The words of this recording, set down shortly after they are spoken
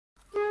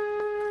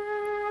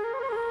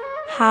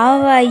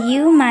How are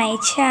you, my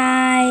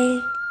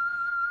child?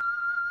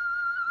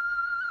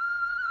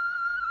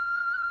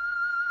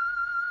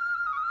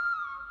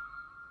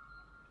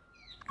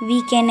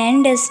 We can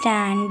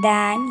understand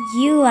that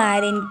you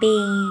are in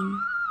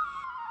pain.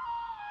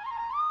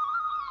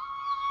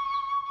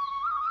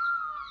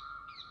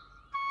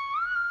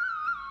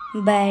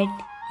 But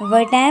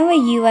whatever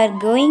you are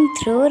going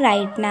through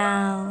right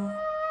now,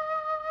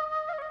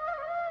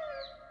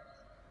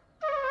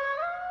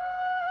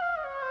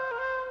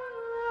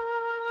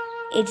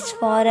 it's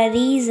for a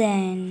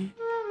reason.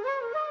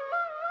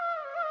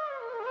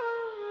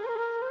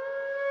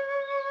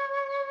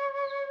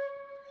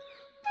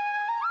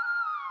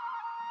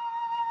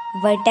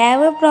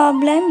 Whatever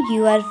problem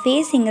you are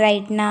facing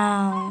right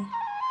now,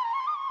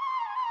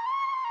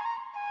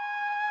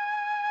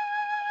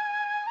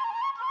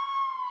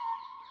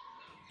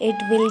 it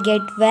will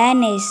get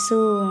vanished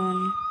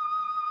soon.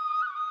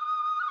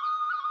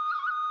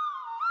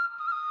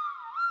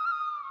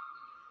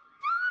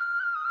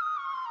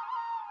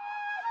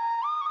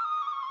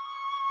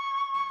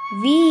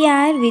 We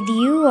are with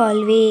you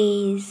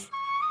always.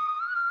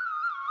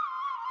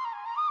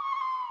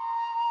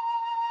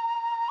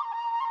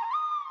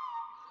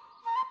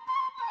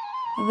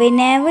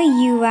 Whenever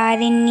you are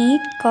in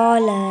need,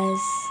 call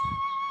us.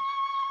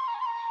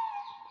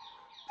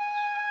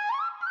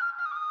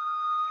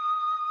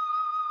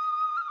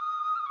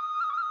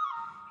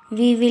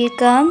 We will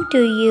come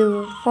to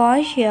you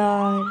for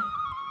sure.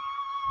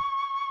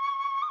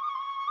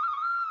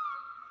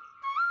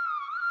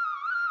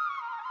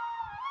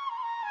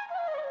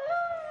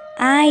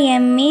 I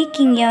am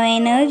making your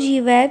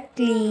energy web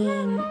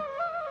clean.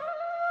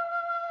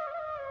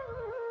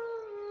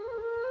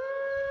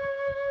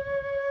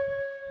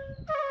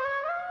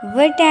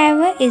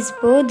 Whatever is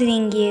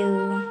bothering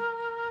you,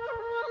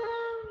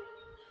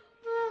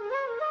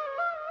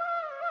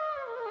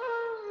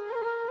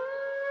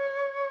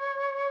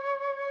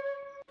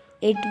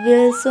 it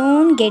will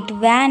soon get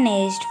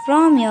vanished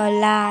from your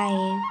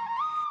life.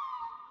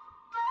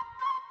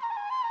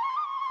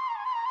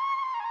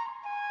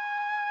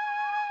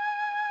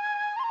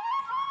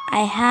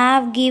 I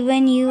have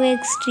given you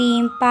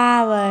extreme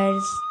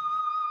powers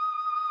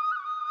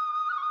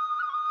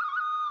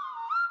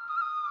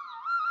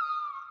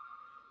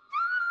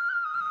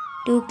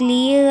to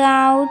clear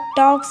out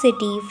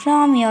toxicity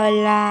from your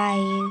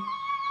life.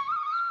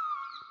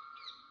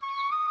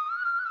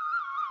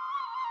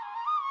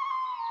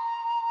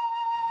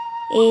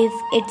 If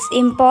it's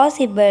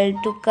impossible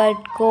to cut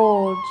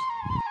cords,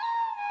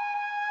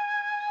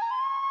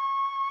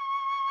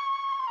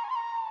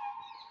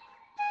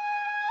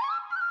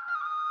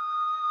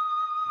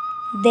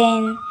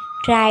 then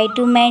try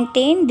to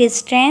maintain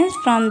distance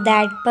from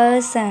that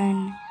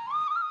person.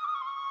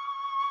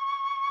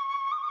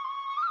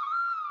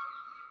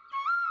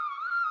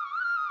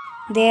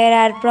 There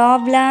are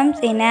problems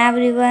in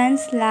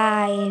everyone's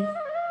life,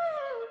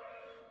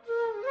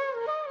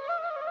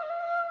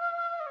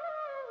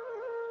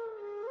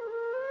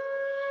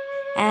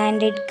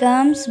 and it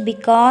comes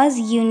because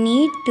you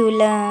need to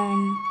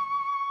learn.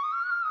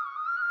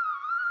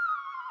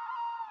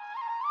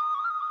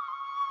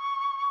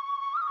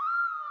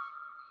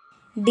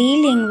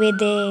 Dealing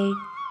with it.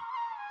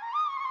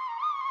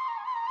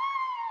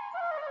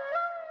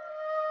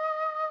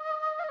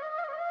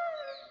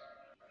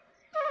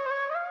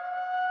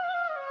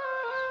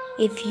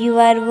 If you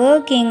are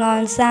working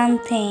on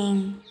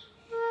something,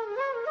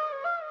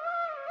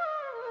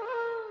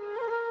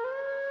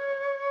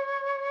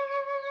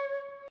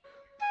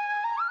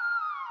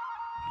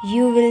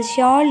 you will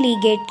surely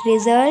get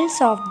results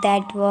of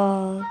that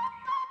work.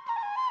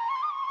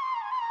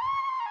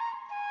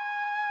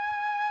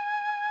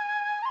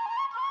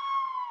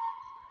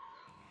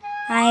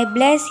 I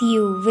bless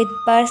you with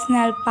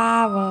personal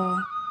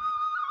power.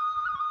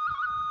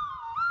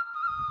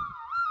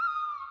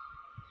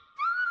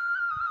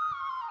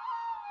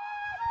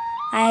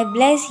 I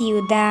bless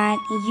you that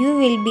you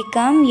will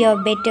become your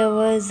better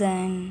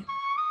version.